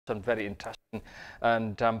some very interesting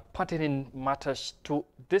and pertinent matters to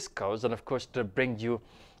discuss and, of course, to bring you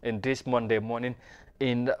in this Monday morning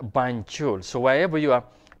in Banjul. So wherever you are,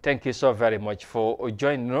 thank you so very much for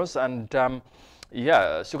joining us. And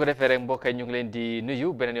yeah, su ko defee rek mbokk yi ñu ngi leen di nuyu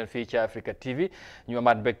beneen yoon fii ci Africa TV ñu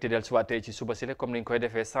amaat mbégte del suwaatee ci suba si comme ni ñu koy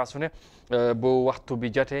defee saa su ne bu waxtu bi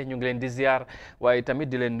jotee ñu ngi leen di ziar waaye tamit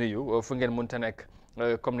di leen nuyu fu ngeen mënta nekk.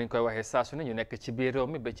 comme ni ñu koy waxee saa su ne ñu nekk ci biir réew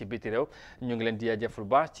mi ba ci biti réew ñu ngi leen di jaajëfal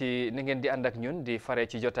baax ci ni ngeen di ànd ak ñun di faree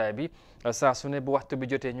ci jotaay bi saa su ne bu waxtu bi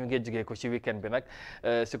jotee ñu ngi jógee ko ci weekend bi nag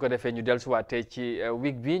su ko defee ñu dellusiwaatee ci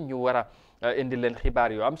week bi ñu war a indi leen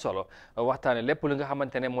xibaar yu am solo waxtaane lépp lu nga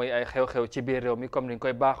xamante ne mooy ay xew-xew ci biir réew mi comme ni ñu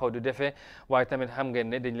koy baaxoo du defee waaye tamit xam ngeen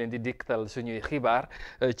ne dañ leen di diktal suñuy xibaar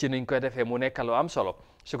ci ni ñu koy defee mu nekk lu am solo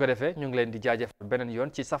su ko defee ñu ngi leen di jaajëfal beneen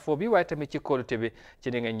yoon ci safo bi waaye tamit ci kóolute bi ci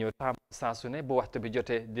ni ngeen ñëw taam saa su ne bu waxtu bi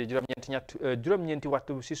jotee di juróom-ñeenti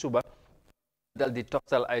waxtu si suba dal di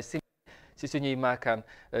toftal ay sim si suñuy maakaan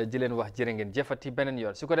di leen wax jërë ngeen jëfati beneen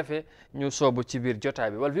yoon su ko defee ñu soobu ci biir jotaay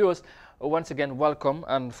bi. Well, viewers, once again welcome,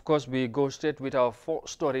 and of course we go straight with our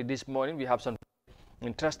story this morning. We have some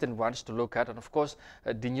interesting ones to look at, and of course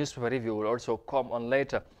the newspaper review will also come on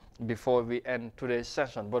later before we end today's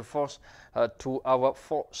session. But first to our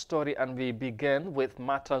story, and we begin with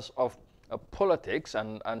matters of politics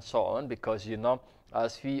and so on, because you know,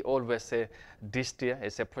 as we always say, this year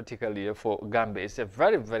is a political year for Gambia. It's a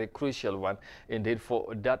very, very crucial one indeed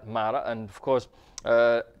for that matter. And of course,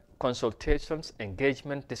 consultations,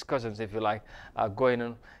 engagement, discussions, if you like, are going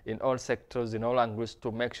on in all sectors, in all angles,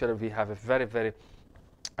 to make sure that we have a very, very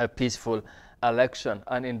peaceful election.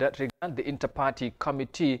 And in that regard, the Inter-Party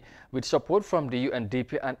Committee, with support from the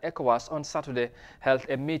UNDP and ECOWAS, on Saturday held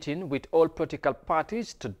a meeting with all political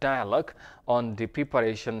parties to dialogue on the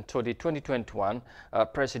preparation to the 2021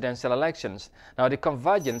 presidential elections. Now, the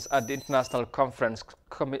convergence at the International Conference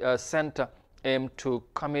Center aimed to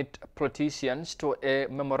commit politicians to a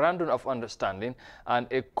memorandum of understanding and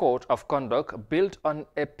a code of conduct built on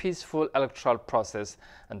a peaceful electoral process.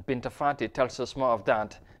 And Binta Fati tells us more of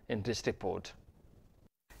that in this report.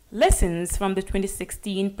 Lessons from the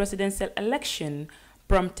 2016 presidential election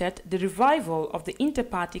prompted the revival of the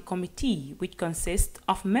Inter-Party Committee, which consists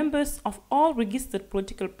of members of all registered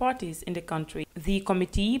political parties in the country. The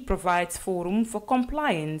committee provides forum for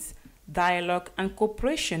compliance, dialogue and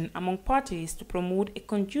cooperation among parties to promote a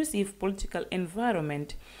conducive political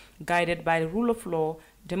environment guided by the rule of law,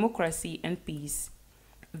 democracy and peace.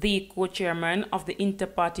 The co-chairman of the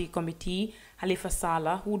Inter-Party Committee, Halifa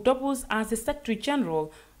Saleh, who doubles as the Secretary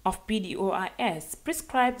General of PDOIS,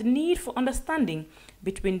 prescribed the need for understanding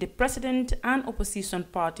between the president and opposition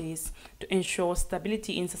parties to ensure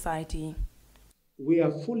stability in society. We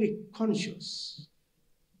are fully conscious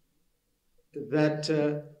that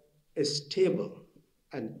a stable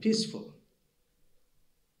and peaceful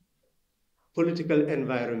political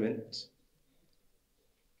environment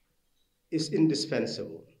is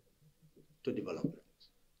indispensable to development.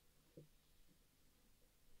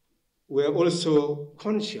 We are also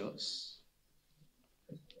conscious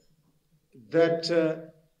that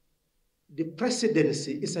the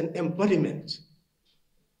presidency is an embodiment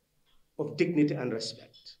of dignity and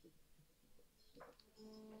respect.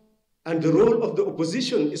 And the role of the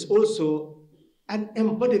opposition is also an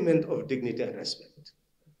embodiment of dignity and respect.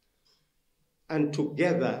 And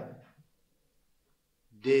together,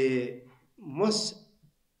 they must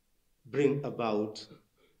bring about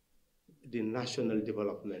the national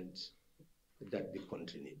development that the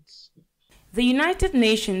country needs. The United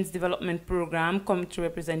Nations Development Programme Committee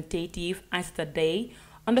representative Aisha Day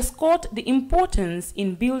underscored the importance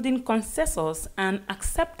in building consensus and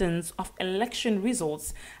acceptance of election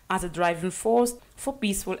results as a driving force for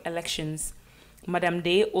peaceful elections. Madam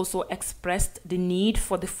Day also expressed the need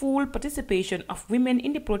for the full participation of women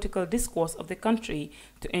in the political discourse of the country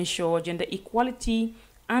to ensure gender equality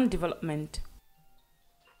and development.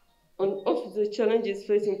 One of the challenges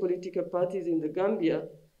facing political parties in the Gambia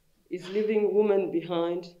is leaving women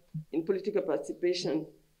behind in political participation,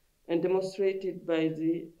 and demonstrated by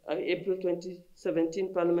the April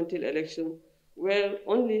 2017 parliamentary election, where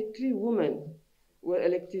only 3 women were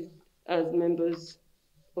elected as members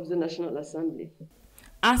of the National Assembly.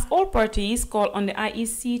 As all parties call on the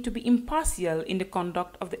IEC to be impartial in the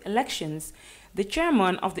conduct of the elections, the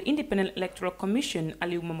chairman of the Independent Electoral Commission,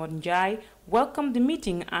 Aliu Njai, welcomed the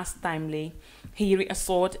meeting as timely. He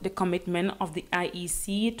reassured the commitment of the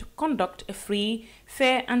IEC to conduct a free,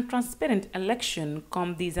 fair and transparent election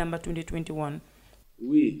come December 2021.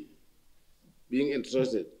 We, being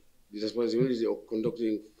entrusted the responsibility of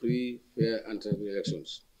conducting free, fair and transparent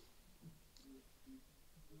elections,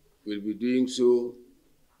 will be doing so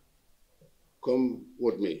come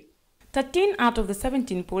what may. 13 out of the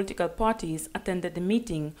 17 political parties attended the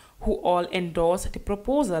meeting, who all endorsed the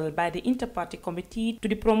proposal by the Inter-Party Committee to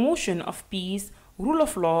the promotion of peace, rule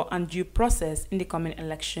of law and due process in the coming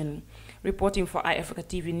election. Reporting for iAfrica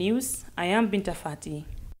TV News, I am Binta Fati.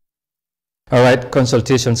 All right,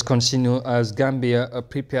 consultations continue as Gambia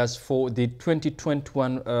prepares for the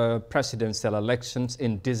 2021 presidential elections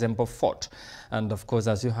in December 4th. And of course,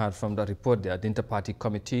 as you heard from the report there, the Inter-Party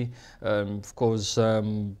Committee, of course,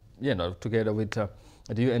 you know, together with the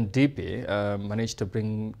UNDP, managed to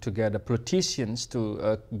bring together politicians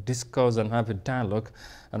to discuss and have a dialogue,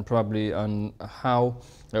 and probably on how,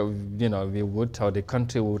 you know, how the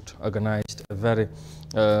country would organize a very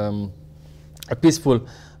peaceful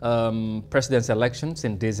presidential elections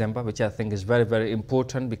in December, which I think is very, very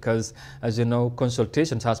important because, as you know,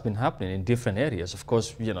 consultations has been happening in different areas. Of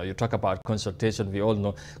course, you know, you talk about consultation, we all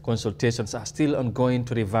know consultations are still ongoing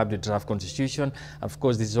to revive the draft constitution. Of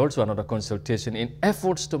course, this is also another consultation in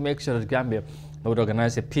efforts to make sure that Gambia would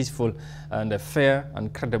organize a peaceful and a fair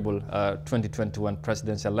and credible 2021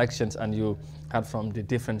 presidential elections. And you heard from the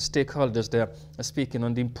different stakeholders there speaking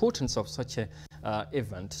on the importance of such a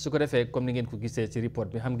event. su ko defee comme ni ngeen ko gisee ci report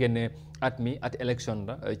bi xam ngeen ne at mi at élection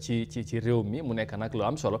la ci réew mi mu nekk nag lu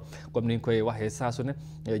am solo comme ni ñu koy waxee saa su ne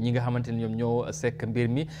ñi nga xamante ne ñoom ñoo sekk mbir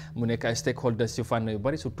mi mu nekk ay stakeholders yu fànn yu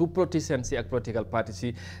bari surtout politiciens si ak political parties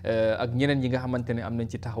yi ak ñeneen ñi nga xamante ne am nañ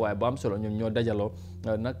ci taxawaay bu am solo ñoom ñoo dajaloo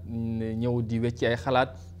nag ñëw di wecci ay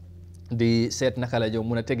xalaat di seet naka la jow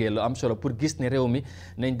mun a tegee lu am solo pour gis ne réew mi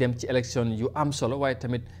nañ dem ci élection yu am solo waaye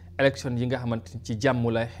tamit élection yi nga xamante ci jàmm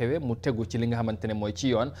lay xewe mu tegu ci li nga xamante ne mooy ci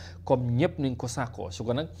yoon comme ñëpp niñ ko sàkkoo su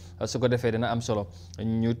ko defee dina am solo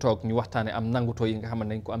ñu toog ñu waxtaane am nangutoo yi nga xamante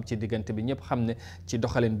nañ ko am ci diggante bi ñëpp xam ne ci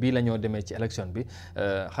doxalin bii la ñoo demee ci élection bi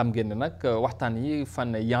xam ngeen ne nag waxtaan yi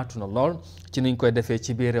fànn yaatu na lool ci niñ koy defee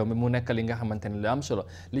ci biir réew mi mu nekk li nga xamante ne lu am solo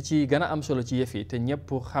li ci gën a am solo ci yëf yi te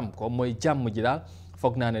ñëpp xam ko mooy jàmm ji daal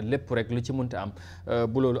foog naa ne lépp rek lu ci mënta am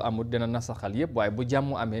bu loolu amul dina nasaxal yëpp waaye bu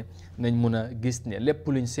jàmm amee nañ mun a gis ne lépp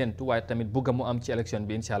luñ séentu waaye tamit bugg mu am ci élection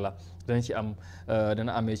bi incha allah dana ci am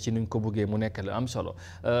dana amee ci nuñ ko buggee mu nekk lu am solo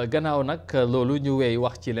gannaaw nag loolu ñu wey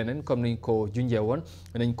wax ci leneen comme niñ ko junjee woon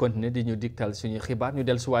nañ continuer di ñu diktal suñu xibaar ñu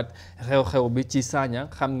dellusiwaat xew-xew bi ci Sanyang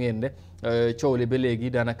xam ngeen ne coow li ba léegi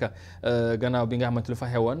daanaka gannaaw bi nga xamante lu fa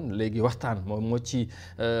xewoon léegi waxtaan moo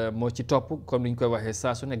ci topp comme niñ koy waxee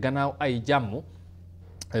saa su ne gannaaw ay jàmm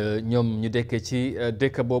ñoom ñu dekkee ci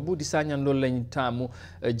dëkk boobu di Sanyang loolu lañ taamu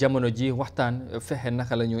jamono ji waxtaan fexe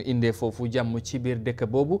naka la ñu indee foofu jàmm ci biir dëkk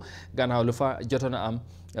boobu gannaaw lu fa jotoon a am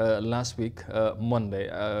last week Monday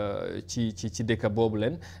ci dëkk boobu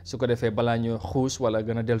leen su ko defee balaa ñu xuus wala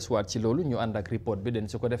gën a dellusiwaat ci loolu ñu ànd ak report bi den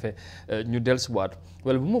su ko defee ñu dellusiwaat.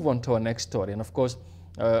 Well, we move on to our next story, and of course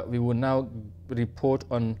we will now report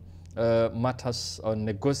on matters on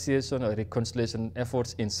negotiation or reconciliation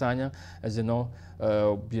efforts in Sanyang. As you know,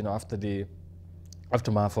 after the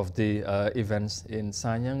aftermath of the events in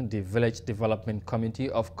Sanyang, the Village Development Committee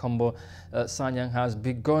of Kombo Sanyang has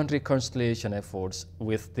begun reconciliation efforts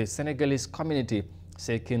with the Senegalese community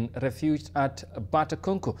seeking refuge at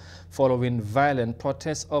Batakunku following violent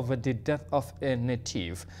protests over the death of a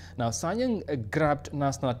native. Now, Sanyang grabbed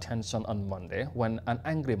national attention on Monday when an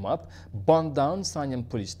angry mob burned down Sanyang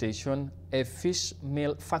police station, a fish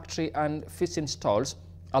meal factory and fishing stalls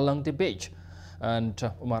along the beach. And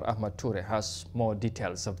Umar Ahmad Toure has more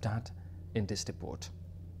details of that in this report.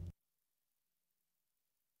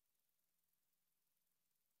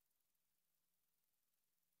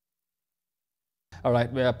 All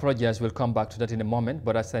right, we apologize. We'll come back to that in a moment.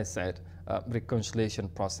 But as I said, reconciliation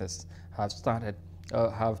process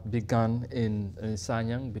have begun in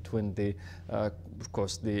Sanyang between the, of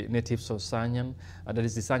course, the natives of Sanyang, that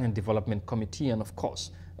is the Sanyang Development Committee, and of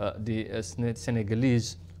course, the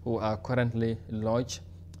Senegalese who are currently lodged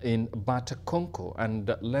in Batakonko.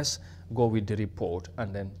 And let's go with the report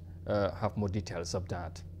and then have more details of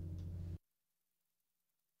that.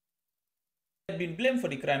 Have been blamed for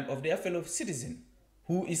the crime of their fellow citizen,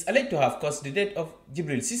 who is alleged to have caused the death of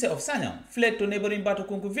Jibril Sise of Sanyang, fled to neighboring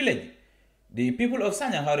Batakunku village. The people of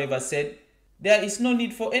Sanyang, however, said there is no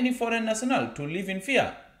need for any foreign national to live in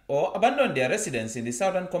fear or abandon their residence in the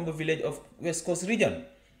southern Kombo village of West Coast region.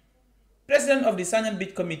 President of the Sanyang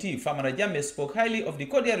Beach Committee, Famara Jambe, spoke highly of the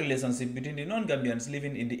cordial relationship between the non-Gambians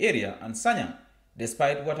living in the area and Sanyang,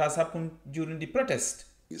 despite what has happened during the protest.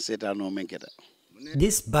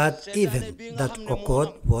 This bad event that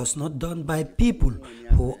occurred was not done by people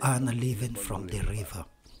who are living from the river.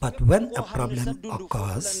 But when a problem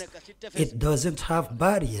occurs, it doesn't have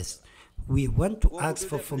barriers. We want to ask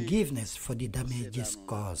for forgiveness for the damages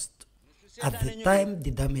caused. At the time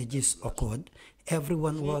the damages occurred,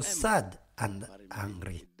 everyone was sad and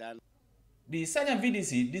angry. The Sanyang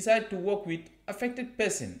VDC decided to work with affected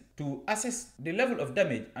person to assess the level of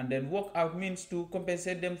damage and then work out means to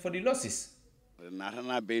compensate them for the losses.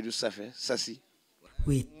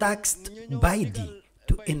 We tasked Baidi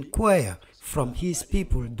to inquire from his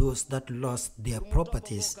people those that lost their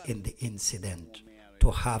properties in the incident, to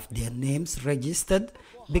have their names registered,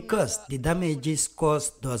 because the damages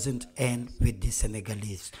caused doesn't end with the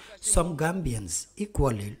Senegalese. Some Gambians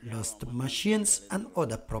equally lost machines and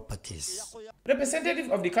other properties. Representative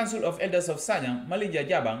of the Council of Elders of Sanyang, Malinja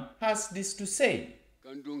Jabang, has this to say.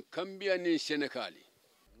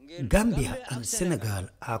 Gambia and Senegal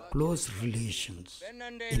are close relations.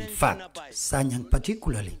 In fact, Sanyang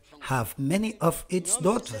particularly have many of its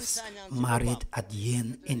daughters married at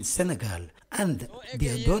Yen in Senegal, and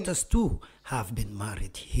their daughters too have been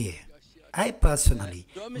married here. I personally,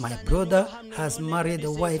 my brother has married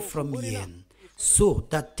a wife from Yen. So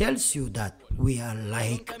that tells you that we are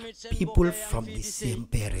like people from the same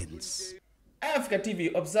parents. Africa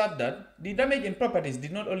TV observed that the damage in properties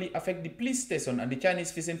did not only affect the police station and the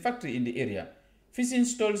Chinese fishing factory in the area. Fishing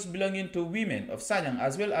stalls belonging to women of Sanyang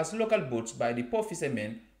as well as local boats by the poor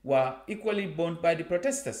fishermen were equally burned by the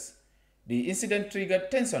protesters. The incident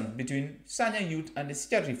triggered tension between Sanyang youth and the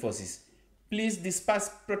security forces. Police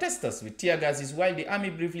dispersed protesters with tear gases while the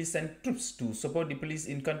army briefly sent troops to support the police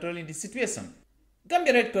in controlling the situation.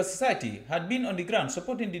 Gambia Red Cross Society had been on the ground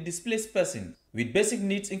supporting the displaced person with basic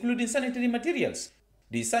needs including sanitary materials.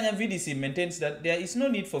 The Sanyang VDC maintains that there is no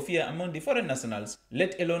need for fear among the foreign nationals,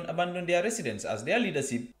 let alone abandon their residents, as their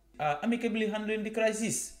leadership are amicably handling the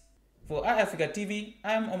crisis. For iAfrica TV,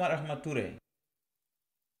 I am Omar Ahmad Toure.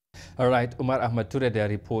 All right, Umar Ahmad Toure, they are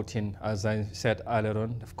reporting, as I said earlier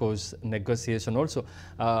on, of course, negotiation also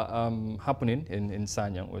happening in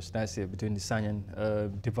Sanyang, was nice between the Sanyang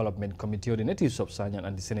Development Committee or the natives of Sanyang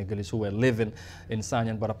and the Senegalese who were living in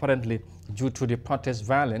Sanyang, but apparently due to the protest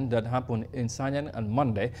violence that happened in Sanyang on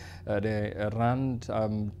Monday, they ran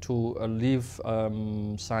to leave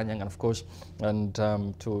Sanyang, and of course, and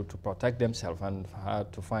to protect themselves and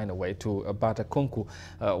had to find a way to Batakunku,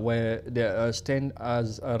 where they are staying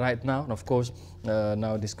as right now. And of course,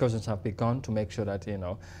 now discussions have begun to make sure that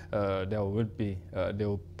there will be they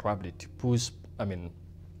will probably push.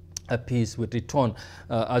 A peace would return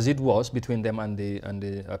as it was between them and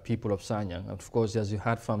the people of Sanyang. Of course, as you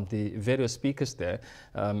heard from the various speakers there,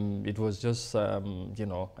 it was just a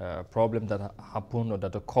problem that happened or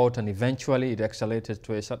that occurred, and eventually it escalated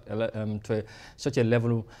to such a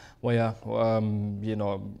level where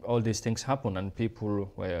all these things happen and people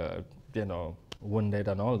were wounded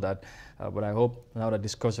and all that, but I hope now that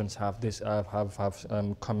discussions have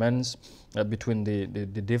commenced between the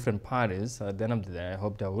different parties. At the end of the day, I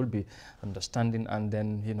hope there will be understanding, and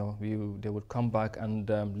then they would come back and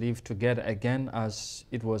live together again as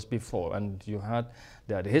it was before. And you heard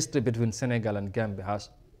that the history between Senegal and Gambia has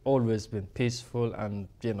always been peaceful, and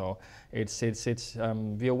it's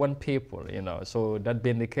we are one people, so that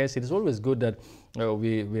being the case, it is always good that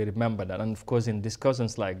we remember that. And of course, in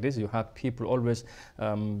discussions like this, you have people always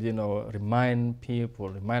remind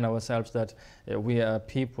ourselves that we are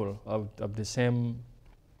people of the same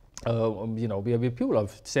we are people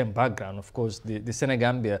of same background. Of course, the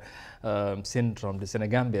Senegambia syndrome, the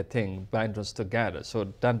Senegambia thing binds us together.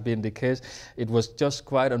 So that being the case, it was just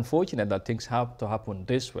quite unfortunate that things have to happen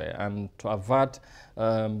this way, and to avert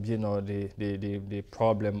the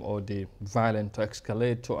problem or the violence to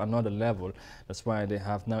escalate to another level. That's why they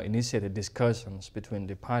have now initiated discussions between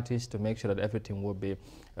the parties to make sure that everything will be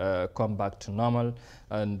come back to normal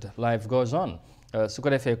and life goes on. su ko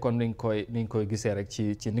defee kon ni ñu koy gisee rek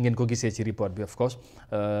ci ni ngeen ko gisee ci report bi, of course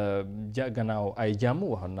gannaaw ay jàmm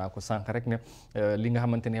waxoon naa ko sànq rek ne li nga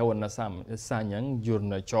xamante ne xewoon na Sanyang jur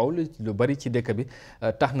na coow lu bari ci dëkk bi,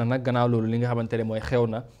 tax na nag gannaaw loolu li nga xamante ne mooy xew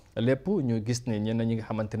na lépp ñu gis ne ñenn ñi nga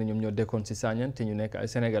xamante ne ñoom ñoo dekkoon ci Sanyang te ñu nekk ay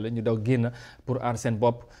Sénégalais ñu daw génn pour aar seen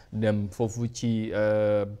bopp dem foofu ci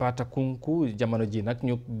Batakunku. Jamono ji nag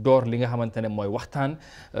ñu door li nga xamante ne mooy waxtaan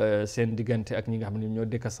seen diggante ak ñi nga xam ne ñoo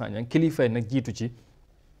dëkk Sanyang. Kilifa nag jiitu ci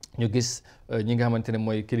ñu gis ñi nga xamante ne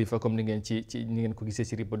mooy kilifa comme ni ngeen ko gisee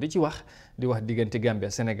ci report di wax diggante Gambia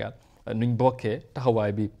Sénégal nuñ bokkee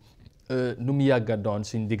taxawaay bi nu mu yàgga doon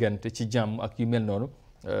suñ diggante ci jàmm ak yu mel noonu.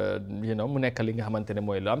 mu nekk li nga xamante ne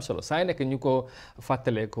mooy lu am solo saa nekk ñu ko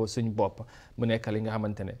fàttalee ko suñ bopp, mu nekk li nga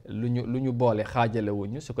xamante ne lu ñu boole xaajale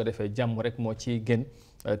wuñu, su ko defee jàmm rek moo ciy gën,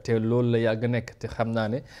 te loolu la yàgg nekk. te xam naa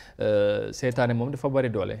ne seetaane moom dafa bari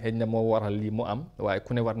doole, xëy na moo waral lii mu am, waaye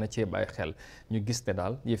ku ne war na cee bàyyi xel. ñu gis ne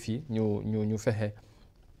daal yëf yi ñu fexe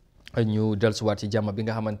ñu dellusiwaat ci jàmm bi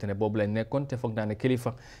nga xamante ne boobu lañ nekkoon te foog naa ne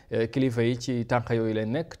kilifa yi ci tànk yooyu lañ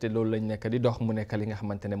nekk te loolu lañ nekk di dox mu nekk li nga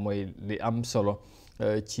xamante ne mooy li am solo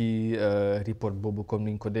ci report boobu comme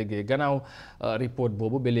ni ñu ko déggee gannaaw report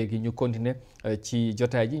boobu ba léegi ñu continuer ci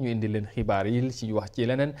jotaay ji ñu indi leen xibaar yi ci wax ci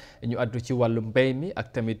leneen ñu addu ci wàllu mbéy mi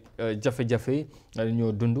ak tamit jafe-jafe yi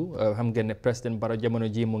ñoo dund xam ngeen ne président Barrow jamono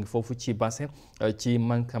ji mu ngi foofu ci Basse ci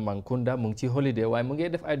Mankamakunda mu ngi ci holiday waaye mu ngi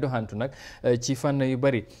def ay doxantu nag ci fànn yu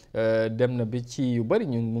bëri dem na bi ci yu bëri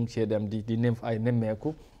ñu mu ngi cee dem di ay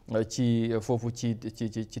nemmeeku ci foofu ci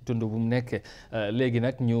tund bu mu nekkee léegi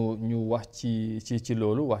nag ñu wax ci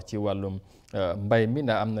loolu wax ci wàllum mbay mi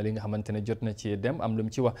ndax am na li nga xamante ne jot na ci dem am lu mu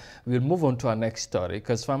ci wax. We'll move on to our next story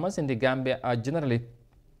because farmers in the Gambia are generally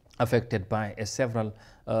affected by a severe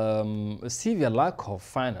lack of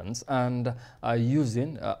finance and are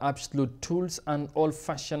using absolute tools and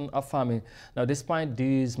old-fashioned farming. Now, despite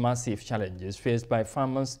these massive challenges faced by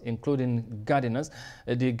farmers, including gardeners,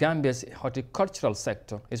 the Gambia's horticultural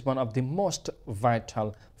sector is one of the most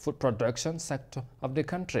vital food production sector of the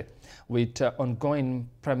country. With ongoing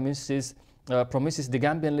promises, the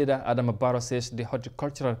Gambian leader Adama Barrow says the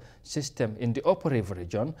horticultural system in the Upper River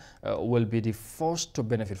region will be the first to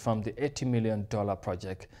benefit from the $80 million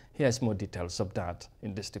project. Here's more details of that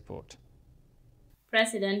in this report.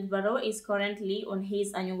 President Barrow is currently on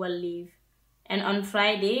his annual leave, and on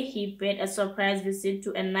Friday he paid a surprise visit to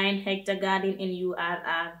a 9-hectare garden in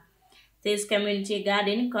URR. This community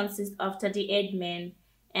garden consists of 38 men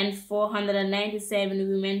and 497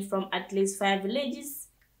 women from at least 5 villages,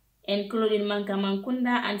 including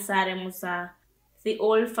Mankamakunda and Sare Musa. The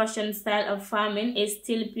old-fashioned style of farming is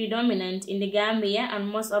still predominant in the Gambia, and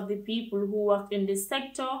most of the people who work in this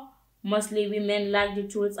sector, mostly women, lack the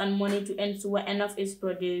tools and money to ensure enough is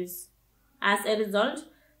produced. As a result,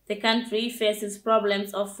 the country faces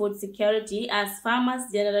problems of food security as farmers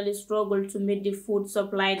generally struggle to meet the food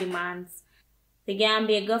supply demands. The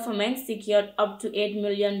Gambia government secured up to $8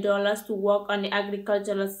 million to work on the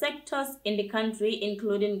agricultural sectors in the country,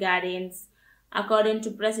 including gardens. According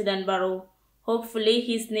to President Barrow, hopefully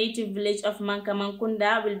his native village of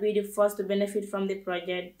Mankamakunda will be the first to benefit from the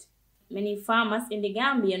project. Many farmers in the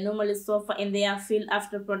Gambia normally suffer in their field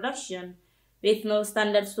after production, with no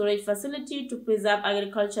standard storage facility to preserve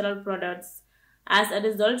agricultural products. As a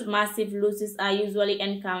result, massive losses are usually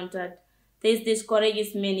encountered. This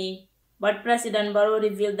discourages many, but President Barrow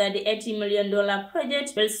revealed that the $80 million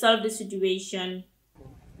project will solve the situation.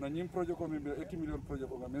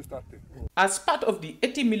 As part of the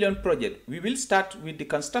 80 million project, we will start with the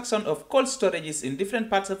construction of cold storages in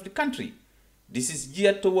different parts of the country. This is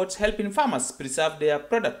geared towards helping farmers preserve their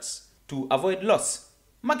products to avoid loss.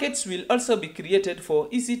 Markets will also be created for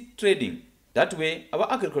easy trading. That way, our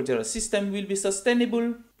agricultural system will be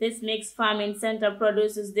sustainable. This mixed farming center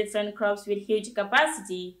produces different crops with huge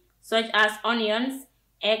capacity, such as onions,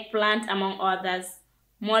 eggplant, among others.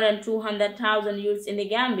 More than 200,000 youths in the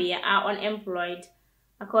Gambia are unemployed,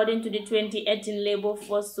 according to the 2018 Labor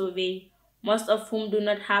Force Survey, most of whom do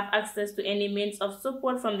not have access to any means of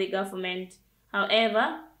support from the government.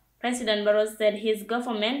 However, President Barrow said his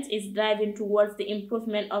government is driving towards the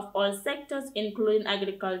improvement of all sectors, including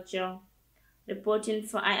agriculture. Reporting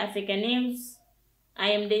for iAfrica News,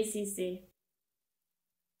 I am Daisy.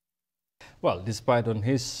 Well, despite on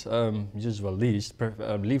his usual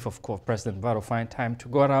leave, of course, President Barrow find time to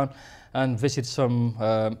go around and visit some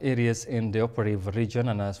areas in the Upper River region.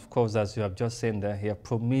 And of course, as you have just seen there, he has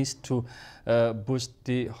promised to boost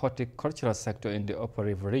the horticultural sector in the Upper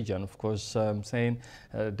River region. Of course, saying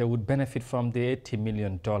they would benefit from the $80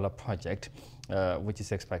 million project, which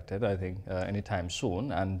is expected, I think, anytime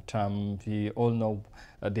soon. And we all know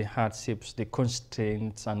the hardships, the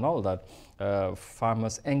constraints and all that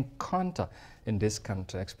farmers encounter in this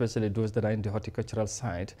country, especially those that are in the horticultural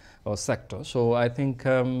side or sector. So I think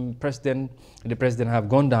the president have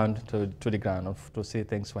gone down to the ground to see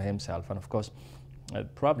things for himself. And of course,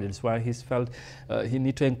 probably that's why he's felt he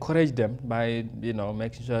need to encourage them by,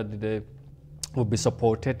 making sure that they will be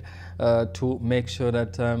supported to make sure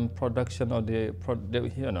that production or their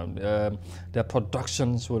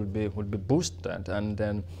productions will be boosted, and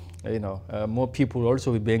then more people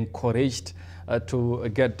also will be encouraged to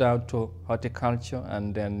get down to horticulture,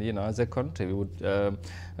 and then as a country we would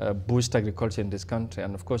boost agriculture in this country.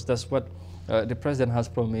 And of course that's what the president has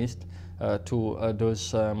promised to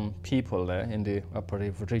those people there in the Upper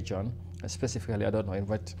River region. Specifically, I don't know in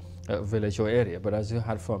what village or area, but as you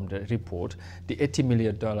heard from the report, the $80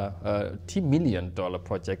 million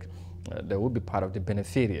project, they will be part of the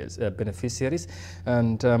beneficiaries.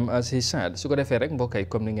 And as he said, su ko defee rek mbokk yi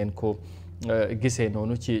comme ni ngeen ko gisee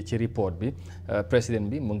noonu ci report bi président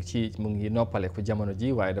bi mu ngi noppaleku jamono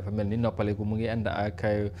ji waaye dafa mel ni noppaleku mu ngi ànd ak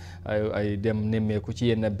ay dem nemmeeku ci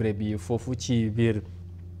yenn béréb yi foofu ci biir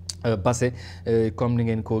Basse comme ni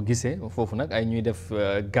ngeen ko gisee foofu nag ay ñuy def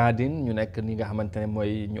garden ñu nekk ni nga xamante ne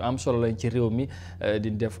mooy ñu am solo lañ ci réew mi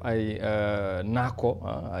di def ay naako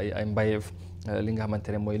ay mbayeef li nga xamante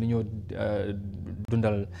ne mooy li ñoo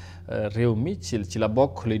dundal réew mi ci la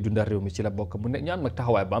bokk luy dundal réew mi ci la bokk mu ne ñu am nag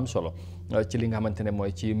taxawaay bu am solo ci li nga xamante ne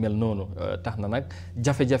mooy ci mel noonu tax na nag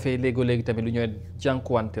jafe-jafe léegi tamit lu ñooy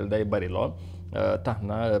jànkuwanteel day bari lool tax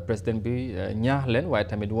na président bi ñaax leen waaye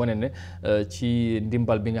tamit wane ne ci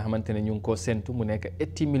ndimbal bi nga xamante ne ñu ngi ko séntu mu nekk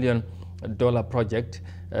 $80 million project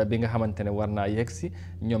bi nga xamante ne war naa yegg si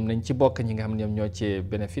ñoom nañ ci bokk ñi nga xam ne ñoom ñoo ci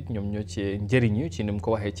bénéfice ñoom ñoo ci njëriñu ci ni mu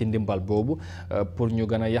ko waxee ci ndimbal boobu pour ñu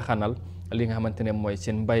gën a yaxanal li nga xamante ne mooy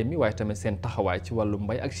seen mbay mi waaye tamit seen taxawaay ci wàllu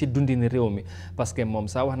mbay ak si dundini réew mi parce que moom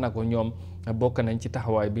sax wax na ko ñoom bokk nañ ci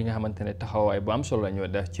taxawaay bi nga xamante ne taxawaay bu am solo la ñoo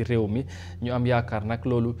def ci réew mi ñu am yaakaar nag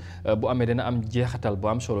loolu bu amee dana am jeexatal bu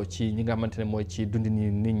am solo ci ñi nga xamante ne mooy ci dundini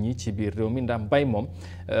nit ñi ci biir réew mi ndax mbay moom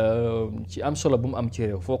ci am solo bu mu am ci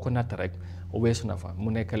réew foo ko natt rek weesu na fa mu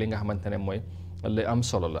nekk li nga xamante ne mooy li am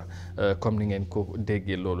solo la comme ni ngeen ko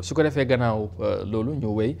déggee loolu su ko defee gannaaw loolu ñu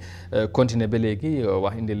wéy continuer ba léegi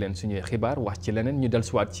wax indi leen suñuy xibaar wax ci leneen ñu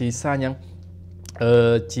dellusiwaat ci Sanyang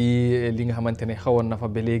ci li nga xamante ne xawoon na fa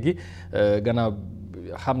ba léegi gannaaw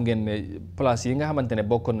xam ngeen ne place yi nga xamante ne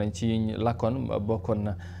bokkoon nañ ci lakkoon bokkoon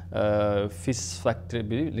na fish factory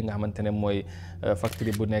bi li nga xamante ne mooy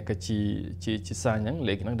factory bu nekk ci Sanyang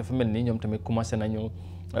léegi nag dafa mel ni ñoom tamit commencé nañu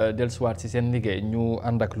dellusiwaat ci seen liggéey ñu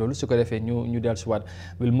ànd ak loolu su ko defee ñu dellusiwaat.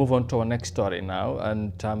 We'll move on to our next story now,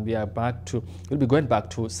 and we'll be going back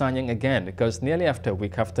to Sanyang again, because nearly after a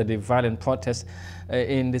week after the violent protests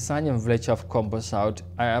in the Sanyang village of Kombo South,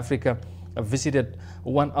 Africa visited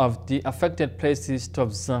one of the affected places to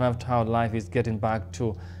observe how life is getting back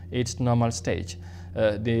to its normal stage.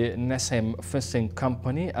 The Nesem Fishing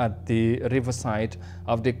Company at the riverside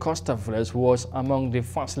of the coastal village was among the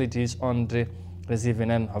facilities on the receiving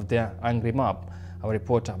end of their angry mob. Our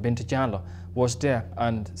reporter Binti Jallo was there,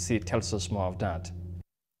 and she tells us more of that.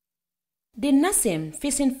 The Nesem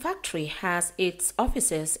Fishing Factory has its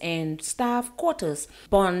offices and staff quarters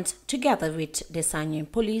bonded together with the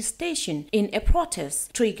Sanyang police station in a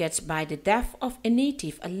protest triggered by the death of a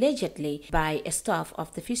native allegedly by a staff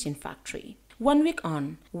of the fishing factory. 1 week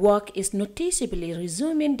on, work is noticeably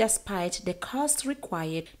resuming despite the cost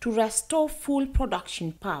required to restore full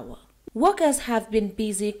production power. Workers have been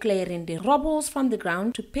busy clearing the rubble from the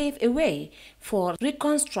ground to pave a way for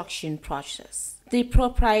reconstruction process. The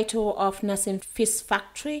proprietor of Nesem Fish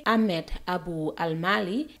Factory, Ahmed Abu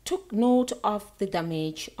Al-Mali, took note of the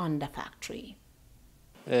damage on the factory.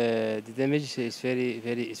 The damage is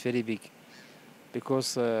very big,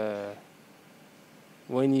 because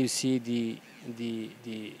when you see the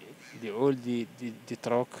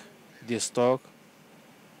truck, the stock,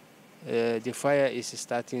 the fire is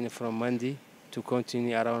starting from Monday to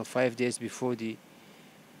continue around 5 days before the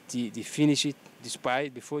finish it.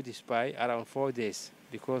 Before the spy around 4 days,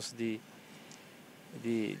 because the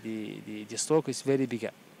stock is very big,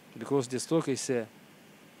 because the stock is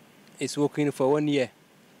working for 1 year,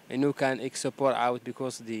 and you can export out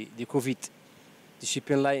because the COVID, the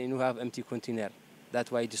shipping line, and you have empty container. That's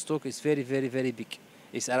why the stock is very big.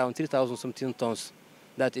 It's around 3,000 something tons.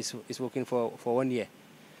 That is working for 1 year.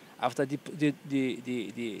 After the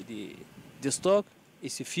stock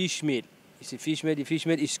is a fish meal. It's a fish meal. The fish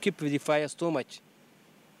meal is kept with the fire so much.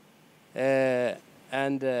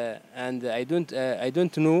 And I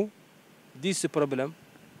don't know this problem.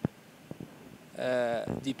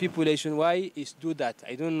 The population, why is do that?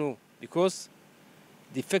 I don't know, because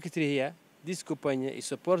the factory here, this company, is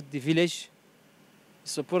support the village,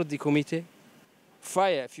 support the committee.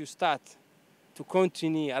 Fire, if you start to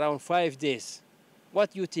continue around 5 days,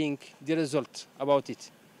 what do you think the result about it?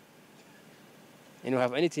 And you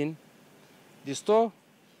have anything? The store,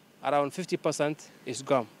 around 50% is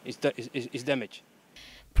gone, is damaged.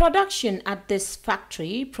 Production at this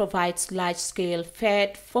factory provides large-scale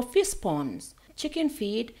feed for fish ponds, chicken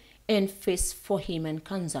feed, and fish for human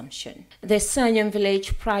consumption. The Sanyang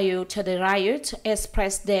village, prior to the riot,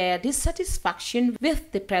 expressed their dissatisfaction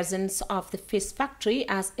with the presence of the fish factory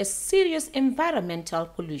as a serious environmental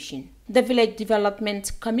pollution. The Village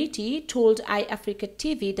Development Committee told iAfrica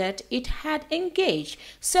TV that it had engaged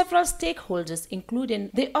several stakeholders, including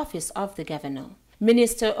the Office of the Governor,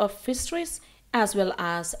 Minister of Fisheries, as well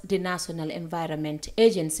as the National Environment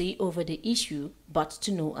Agency over the issue, but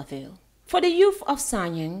to no avail. For the youth of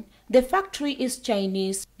Sanyang, the factory is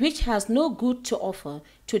Chinese, which has no good to offer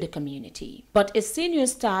to the community. But a senior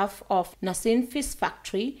staff of Nasin Fish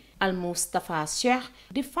Factory, Al-Mustafa Sheikh,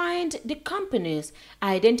 defined the company's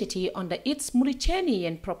identity under its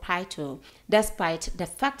Mauritanian proprietor, despite the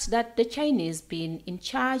fact that the Chinese been in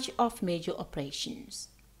charge of major operations.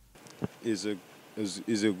 Is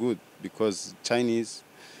a good, because Chinese,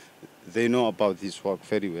 they know about this work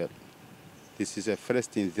very well. This is a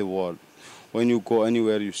first in the world. When you go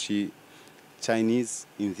anywhere, you see Chinese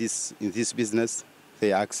in this business,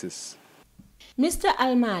 they access. Mr.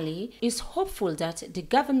 Al-Mali is hopeful that the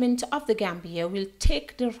government of the Gambia will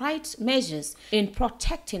take the right measures in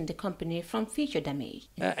protecting the company from future damage.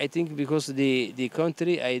 I think because the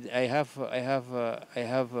country, I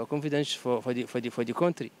have confidence for the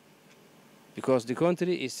country, because the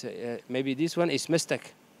country is maybe this one is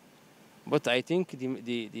mistake, but I think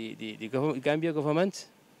the Gambia government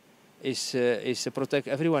is protect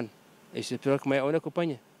everyone. Is protect my own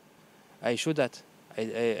company. I sure that.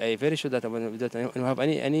 I very sure that I don't have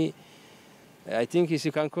any. I think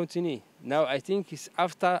you can continue. Now I think it's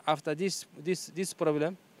after this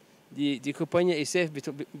problem, the company is safe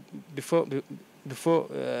before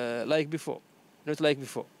like before, not like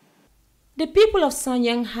before. The people of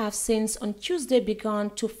Sanyang have since on Tuesday begun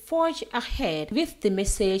to forge ahead with the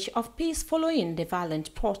message of peace following the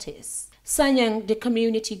violent protests. Sanyang, the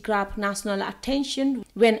community grabbed national attention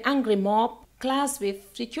when angry mob clashed with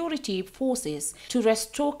security forces to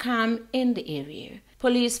restore calm in the area.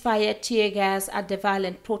 Police fired tear gas at the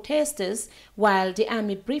violent protesters while the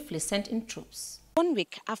army briefly sent in troops. 1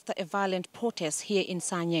 week after a violent protest here in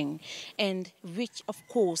Sanyang, and which of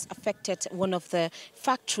course affected one of the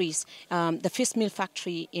factories, the fish mill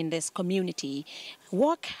factory in this community,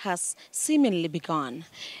 work has seemingly begun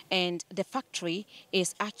and the factory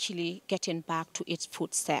is actually getting back to its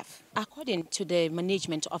footsteps. According to the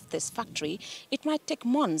management of this factory, it might take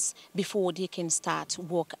months before they can start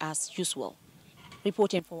work as usual.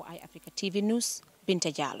 Reporting for iAfrica TV News,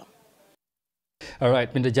 Binta Jallo. All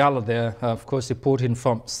right, Binta Jallo there, of course, reporting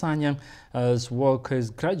from Sanyang as work is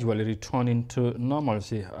gradually returning to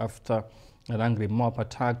normalcy after an angry mob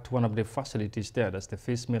attacked one of the facilities there. That's the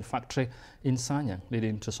fish mill factory in Sanyang,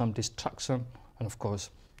 leading to some destruction. And of course,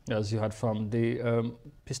 as you heard from the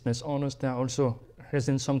business owners, they are also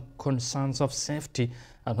raising some concerns of safety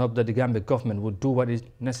and hope that the Gambia government would do what is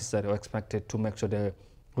necessary or expected to make sure they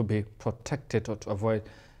will be protected or to avoid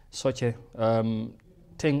such a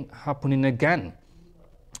thing happening again.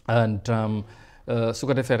 And su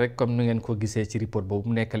ko defee rek comme nu ngeen ko gisee ci report boobu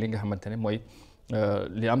mu nekk li nga xamante ne mooy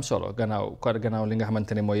li am solo gannaaw li nga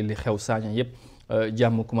xamante ne mooy li xew Sanyang yëpp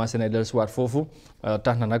jàmm commencé na dellusiwaat foofu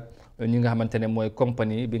tax na nag ñi nga xamante ne mooy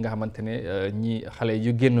compagnie bi nga xamante ne ñi xale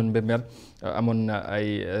yu génnoon ba mer amoon na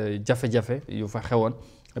ay jafe-jafe yu fa xewoon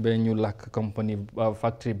ba ñu làkk compagnie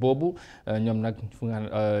factory boobu ñoom nag fu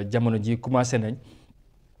nga jamono ji commencé nañ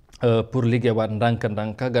pour liggéeyaat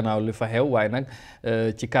ndànk-ndànk gannaaw li fa xew waaye nag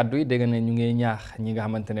ci kàddu yi dégg na ñu ngi ñaax ñi nga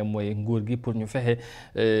xamante ne mooy nguur gi pour ñu fexe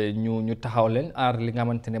ñu taxaw leen aar li nga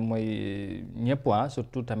xamante ne mooy ñëpp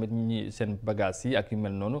surtout tamit ñi seen bagage yi ak yu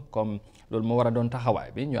mel noonu comme loolu moo war a doon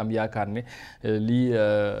taxawaay bi ñu am yaakaar ne lii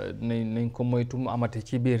nañ ko moytu mu amate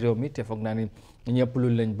ci biir réew mi te foog naa ni ñëpp lu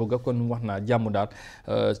lañ bëgg kon wax naa jàmm daal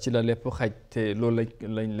ci la lépp xaj te loolu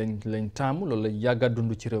lañ taamu loolu lañ yàgg a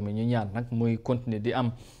dund ci réew mi ñu ñaan nag muy continuer di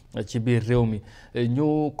am ci biir réew mi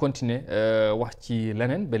ñu continuer wax ci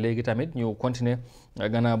leneen ba léegi tamit ñu continuer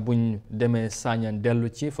gannaaw buñ demee Sanyang dellu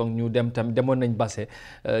ci foog ñu dem tamit demoon nañ Basse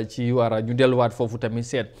ci war a ñu delluwaat foofu tamit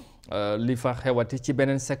seet li fa xewati ci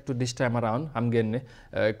beneen secteur this time around xam ngeen ne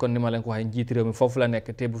kon ni ma leen ko waxee njiiti réew mi foofu la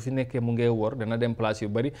nekk te bu fi nekkee mu ngee wóor dana dem place yu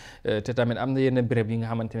bari te tamit am na yenn béréb yi nga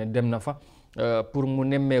xamante ne dem na fa pour mu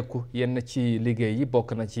nemmeeku yenn ci liggéey yi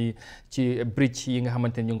bokk na ci bridge yi nga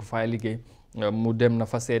xamante ne ñu ngi fay liggéey mu dem na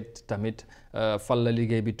fa seet tamit fal la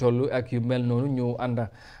liggéey bi toll ak yu mel noonu ñu ànda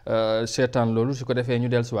seetaan loolu su ko defee ñu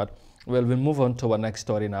dellusiwaat. Well, we'll move on to our next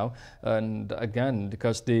story now, and again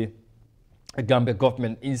because the Gambia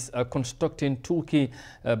government is constructing 2 key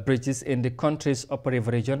bridges in the country's upper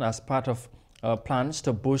river region as part of plans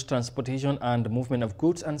to boost transportation and movement of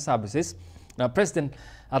goods and services. Now, President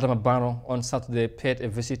Adama Barrow on Saturday paid a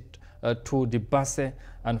visit to the Basse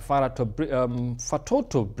and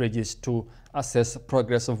Fatoto bridges to assess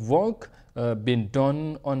progress of work being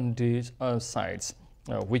done on these sites,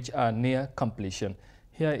 which are near completion.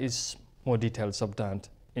 Here is more details of that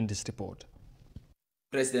in this report.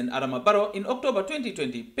 President Adama Barrow in October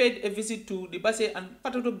 2020 paid a visit to the Basse and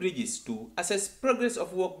Fatoto bridges to assess progress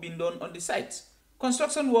of work being done on the sites,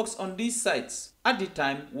 Construction works on these sites at the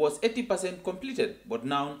time was 80% completed, but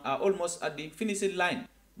now are almost at the finishing line.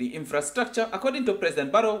 The infrastructure, according to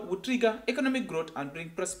President Barrow, would trigger economic growth and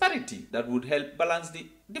bring prosperity that would help balance the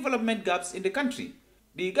development gaps in the country.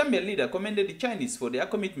 The Gambian leader commended the Chinese for their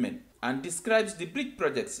commitment and describes the bridge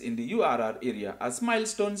projects in the URR area as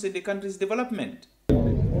milestones in the country's development.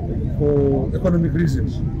 For economic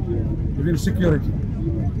reasons, even security,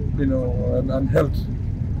 and health,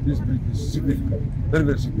 this bridge is significant, very,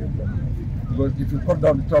 very significant. Because if you cut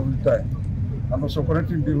down the travel time, and also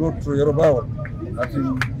connecting the road to Yoruba, I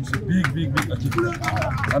think it's a big, big, big achievement.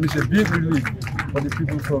 And it's a big relief for the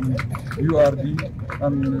people from URD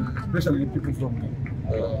and especially the people from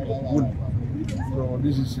Wood. So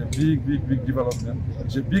this is a big, big, big development.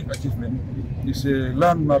 It's a big achievement. It's a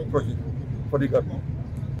landmark project for the Gambia.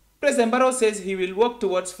 President Barrow says he will work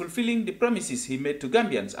towards fulfilling the promises he made to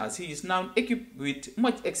Gambians as he is now equipped with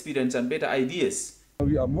much experience and better ideas.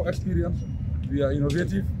 We are more experienced, we are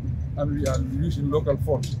innovative, and we are using local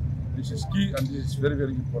funds. This is key and this is very,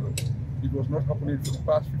 very important. It was not happening for the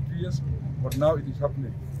past 50 years, but now it is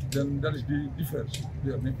happening. Then that is the difference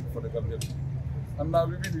we are making for the Gambians. And now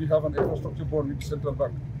we have an infrastructure board with the central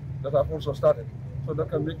bank that have also started, so that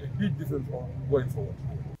can make a huge difference going forward.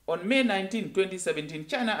 On May 19, 2017,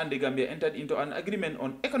 China and the Gambia entered into an agreement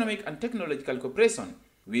on economic and technological cooperation,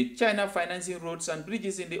 with China financing roads and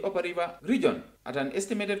bridges in the Upper River region at an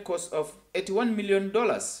estimated cost of $81 million,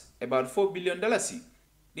 about $4 billion.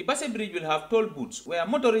 The Basse Bridge will have toll booths where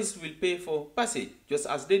motorists will pay for passage, just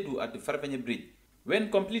as they do at the Farfenye Bridge.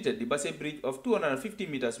 When completed, the Basse Bridge of 250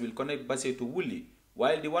 meters will connect Basse to Wuli,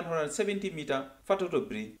 while the 170-meter Fatoto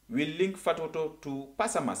Bridge will link Fatoto to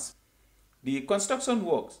Pasamas. The construction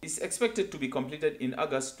works is expected to be completed in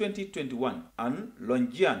August 2021, and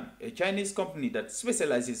Longjian, a Chinese company that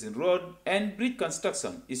specializes in road and bridge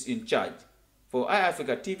construction, is in charge. For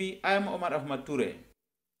iAfrica TV, I am Omar Ahmad Toure.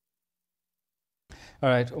 All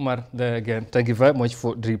right, Omar, there again, thank you very much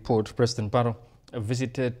for the report. President Barrow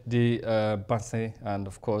visited the Basse and,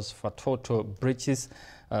 of course, Fatoto bridges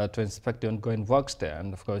to inspect the ongoing works there.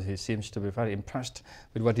 And, of course, he seems to be very impressed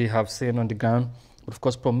with what he has seen on the ground. But, of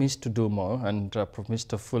course, promised to do more and promised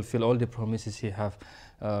to fulfill all the promises he have,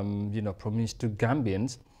 promised to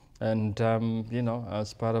Gambians. And,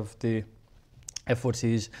 as part of the efforts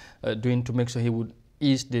he is doing to make sure he would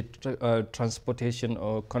ease the transportation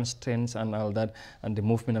or constraints and all that, and the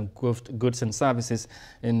movement of goods and services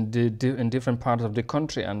in different parts of the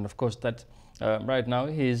country. And of course, that right now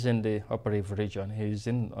he is in the Upper River region. He is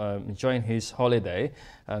enjoying his holiday,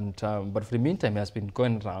 and but for the meantime, he has been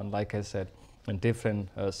going around, like I said, in different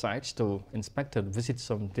sites to inspect and visit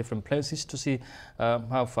some different places to see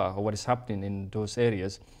how far or what is happening in those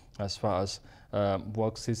areas as far as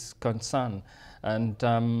works is concerned. And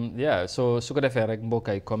yeah, so su ko defee rek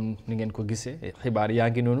mbokay comme ni ngeen ko gisee xibaar yaa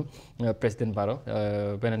ngi noonu président Barrow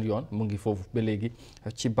beneen yoon mu ngi foofu ba léegi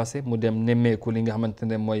ci Basse mu dem nemmeeku li nga xamante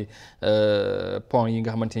ne mooy pont yi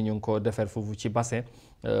nga xamante ne ñu ngi ko defar foofu ci Basse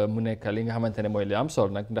mu nekk li nga xamante ne mooy li am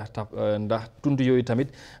solo nag ndax tund yooyu tamit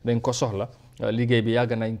dañ ko soxla. Liggéey bi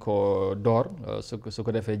yàgg nañ ko door su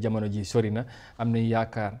ko defee jamono ji sori na am nañ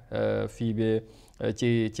yaakaar fii ba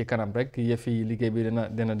ci kanam rek yëfi liggéey bi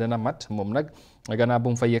dina mat moom nag gannaaw bu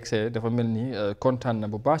mu fa yegsee dafa mel ni kontaan na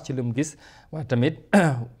bu baax ci li mu gis waaye tamit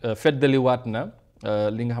feddaliwaat na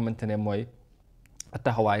li nga xamante ne mooy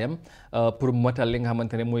taxawaayam pour motal li nga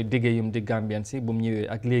xamante ne mooy liggéeyum di Gambien si bu mu ñëwee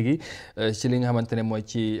ak léegi ci li nga xamante ne mooy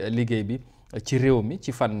ci liggéey bi ci réew mi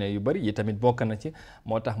ci fànn yu bari yi tamit bokk na ci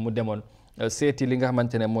moo tax mu demoon seeti li nga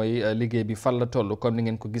xamante ne mooy liggéey bi fan la toll comme ni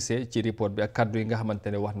ngeen ko gisee ci report bi ak kaddu yi nga xamante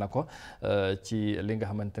ne wax na ko ci li nga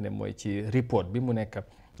xamante ne mooy ci report bi mu nekk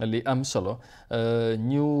li am solo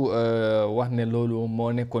ñu wax ne loolu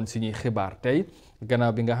moo nekkoon suñuy xibaar tey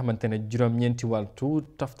gannaaw bi nga xamante ne juróom-ñeenti waxtu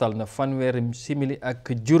taftal na fanweeri simili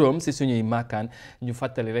ak juróom si suñuy maakaan ñu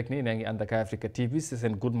fàttali rek ni naa ngi ànd ak Africa TV si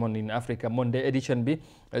seen Good Morning Africa Monday edition bi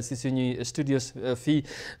si suñuy studios fii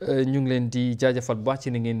ñu ngi leen di jaajëfal bu baax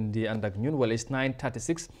ci ni ngeen di ànd ak ñun. Well, it's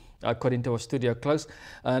 9:36 according to our studio clocks,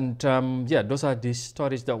 and yeah, those are the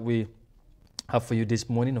stories that we have for you this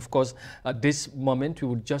morning. Of course, at this moment we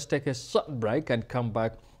will just take a short break and come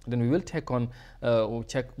back. Then we will take on, we'll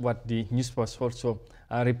check what the newspapers also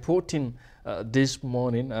are reporting this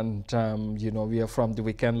morning. And, we are from the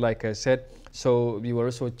weekend, like I said. So we will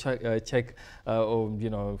also check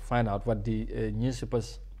or, find out what the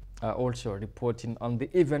newspapers are also reporting on the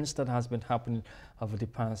events that has been happening over the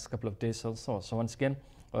past couple of days or so. So once again,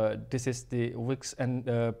 This is the week's and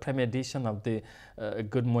premiere edition of the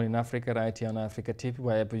Good Morning Africa right here on Africa TV,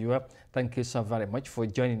 wherever you are. Thank you so very much for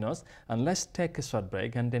joining us. And let's take a short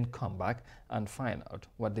break and then come back and find out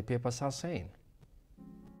what the papers are saying.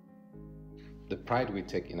 The pride we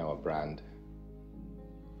take in our brand,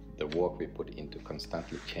 the work we put into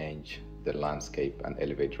constantly change the landscape and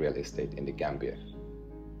elevate real estate in the Gambia,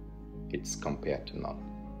 it's compared to none.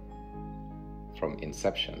 From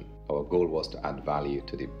inception, our goal was to add value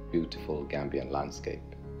to the beautiful Gambian landscape.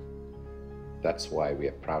 That's why we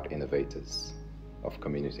are proud innovators of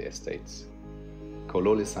community estates.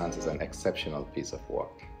 Kololi Sands is an exceptional piece of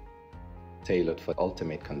work, tailored for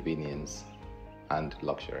ultimate convenience and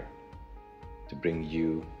luxury, to bring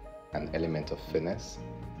you an element of finesse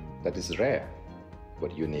that is rare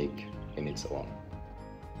but unique in its own.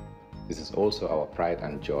 This is also our pride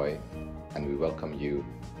and joy, and we welcome you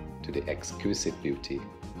to the exquisite beauty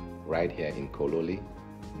right here in Kololi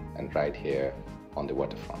and right here on the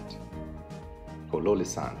waterfront. Kololi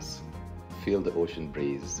Sands, feel the ocean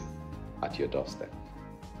breeze at your doorstep.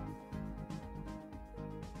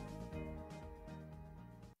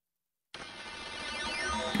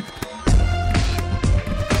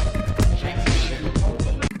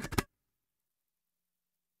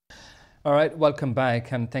 All right, welcome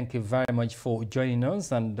back, and thank you very much for joining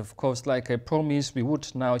us. And of course, like I promised, we would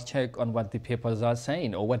now check on what the papers are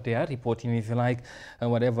saying, or what they are reporting, if you like,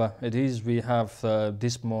 and whatever it is. We have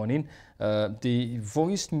this morning the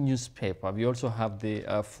Voice newspaper. We also have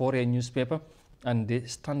the Foreign newspaper and the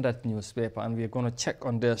Standard newspaper, and we are going to check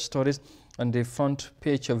on their stories on the front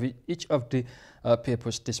page of each of the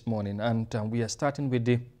papers this morning. And we are starting with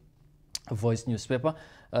the Voice newspaper.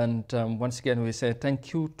 And once again, we say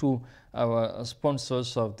thank you to our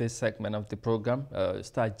sponsors of this segment of the program,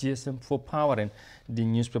 Star GSM, for powering the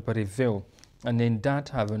newspaper review. And in that,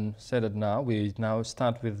 having said it now, we now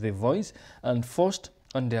start with the Voice. And first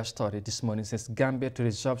on their story this morning says Gambia to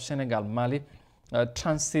resolve Senegal Mali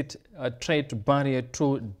transit trade barrier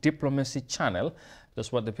through diplomacy channel.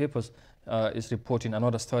 That's what the papers is reporting.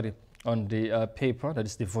 Another story on the paper, that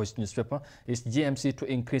is the Voice newspaper, is GMC to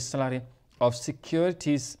increase salary of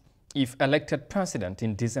securities if elected president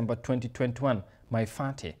in December 2021. My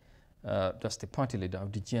Fati, that's the party leader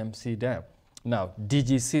of the GMC there. Now,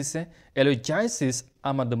 DGCC eulogizes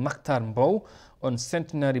Ahmad Makhtar Mbow on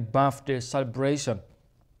centenary birthday celebration.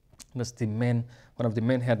 That's the main, one of the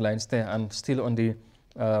main headlines there, and still on the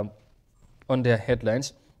on their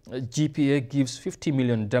headlines. GPA gives $50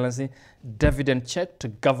 million dividend check to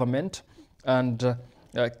government, and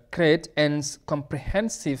CREATE ends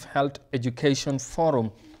comprehensive health education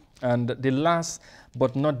forum. And the last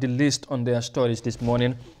but not the least on their stories this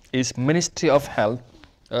morning is Ministry of Health.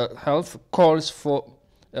 Health calls for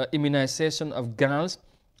immunization of girls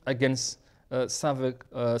against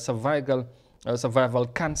cervical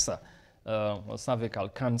cancer or cervical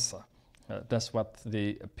cancer. That's what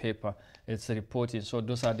the paper is reporting. So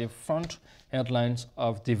those are the front headlines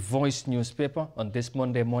of the Voice newspaper on this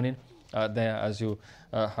Monday morning. There, as you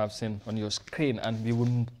have seen on your screen, and we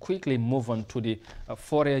will quickly move on to the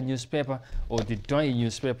Foreign newspaper or the Doi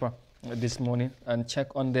newspaper this morning and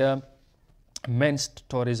check on their main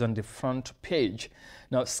stories on the front page.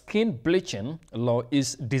 Now, skin bleaching law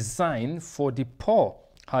is designed for the poor.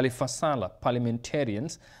 Halifa Sallah,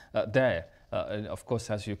 parliamentarians there, of course,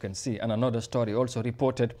 as you can see. And another story also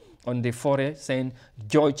reported on the Foreign saying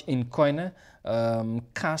George Incoiner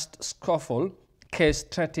cast scuffle. Case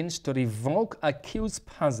threatens to revoke accused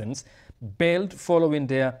persons bailed following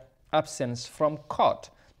their absence from court,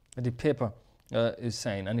 the paper is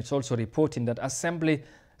saying. And it's also reporting that Assembly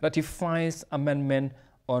ratifies amendment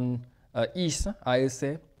on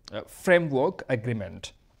ISA framework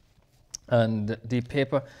agreement. And the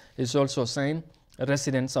paper is also saying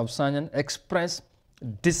residents of Sanyan express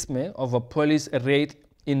dismay over police raid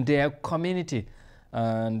in their community.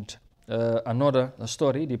 And another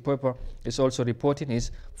story the paper is also reporting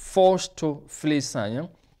is forced to flee Sanyang.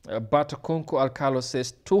 Batakunku Alcalo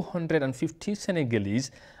says 250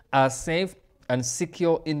 Senegalese are safe and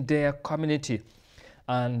secure in their community.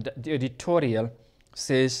 And the editorial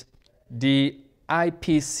says the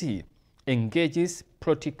IPC engages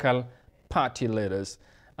political party leaders.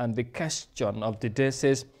 And the question of the day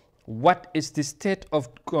says, what is the state of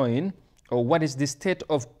going, or what is the state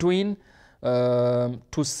of doing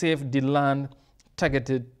to save the land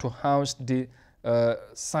targeted to house the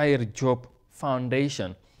Sire Job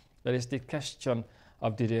Foundation? That is the question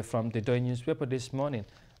of the day from the Doi newspaper this morning.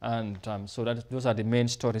 And so those are the main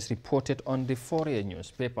stories reported on the Foreign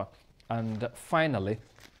newspaper. And finally,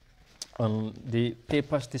 on the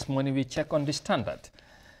papers this morning, we check on the Standard.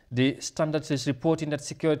 The Standard is reporting that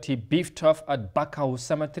security beefed up at Bakau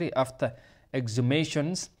Cemetery after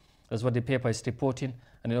exhumations. That's what the paper is reporting.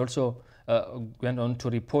 And it also went on to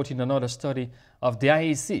report in another story of the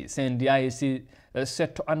IEC, saying the IEC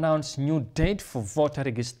set to announce new date for voter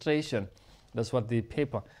registration. That's what the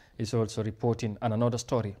paper is also reporting. And another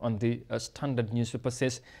story on the Standard newspaper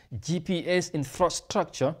says GPS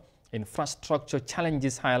infrastructure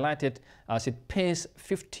challenges highlighted as it pays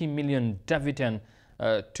 $50 million dividend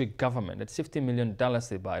to government. That's $50 million,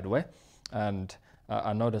 by the way. And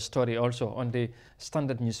another story also on the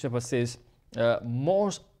Standard newspaper says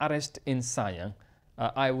more arrests in Sanyang,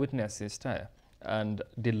 eyewitnesses there. And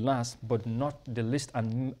the last but not the least,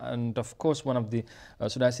 and of course one of the,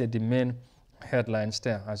 should I say, the main headlines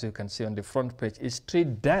there, as you can see on the front page, is 3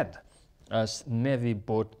 dead as Navy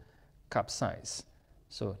boat capsized.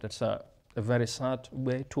 So that's a very sad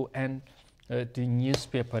way to end the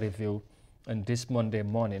newspaper review on this Monday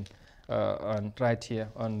morning, and right here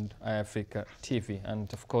on iAfrica TV.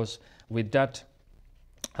 And of course, with that,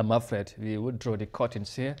 I'm afraid we would draw the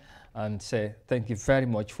curtains here and say thank you very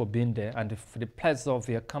much for being there and for the pleasure of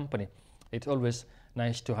your company. It's always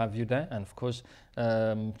nice to have you there. And of course,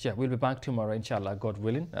 yeah, we'll be back tomorrow, inshallah, God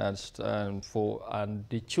willing, for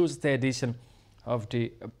the Tuesday edition of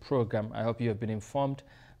the program. I hope you have been informed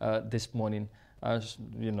this morning, as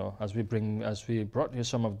you know, as we brought you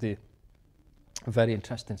some of the very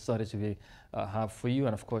interesting stories we have for you.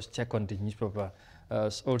 And of course, check on the newspaper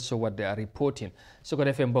also what they are reporting. So ko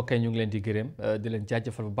defee mbokk ñu ngi leen di gërëm di leen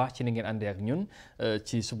jaajëfal bu baax ci ni ngeen àndee ak ñun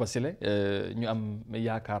ci suba sile ñu am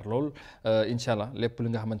yaakaar lool inshallah lépp li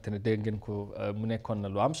nga xamante ne dégg ngeen ko mu nekkoon na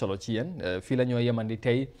lu am solo ci yéen fii la ñoo yemandi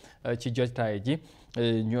tey ci jotaay ji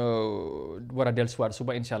ñoo war a dellusiwaat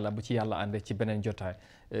suba inshallah bu ci yàlla àndee ci beneen jotaay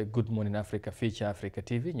Good Morning Africa fii ci Africa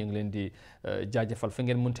TV. ñu ngi leen di jaajëfal fi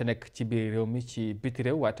ngeen mënte nekk ci biir réew mi ci biti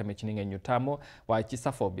réew waaye tamit ci ni ngeen ñu taamoo waaye ci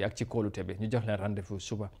safoo bi ak ci kóolute bi ñu jox leen rendez-vous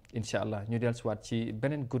suba inshallah ñu dellusiwaat ci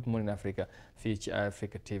beneen Good Morning Africa fii ci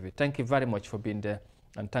Africa TV. Thank you very much for being there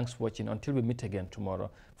and thanks for watching. Until we meet again tomorrow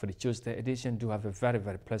for the Tuesday edition, do have a very,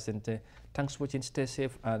 very pleasant day. Thanks for watching, stay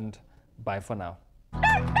safe and bye for now.